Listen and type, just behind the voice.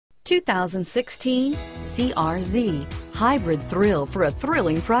2016 CRZ. Hybrid thrill for a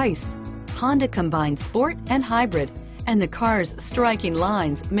thrilling price. Honda combines sport and hybrid, and the car's striking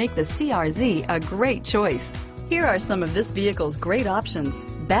lines make the CRZ a great choice. Here are some of this vehicle's great options: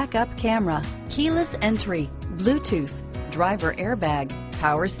 backup camera, keyless entry, Bluetooth, driver airbag,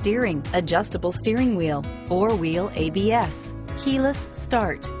 power steering, adjustable steering wheel, four-wheel ABS, keyless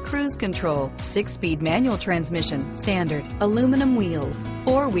start, cruise control, 6-speed manual transmission, standard, aluminum wheels,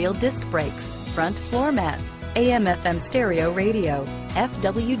 four-wheel disc brakes, front floor mats, AM/FM stereo radio,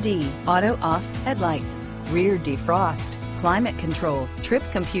 FWD, auto-off headlights, rear defrost, climate control, trip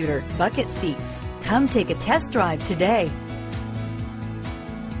computer, bucket seats. Come take a test drive today.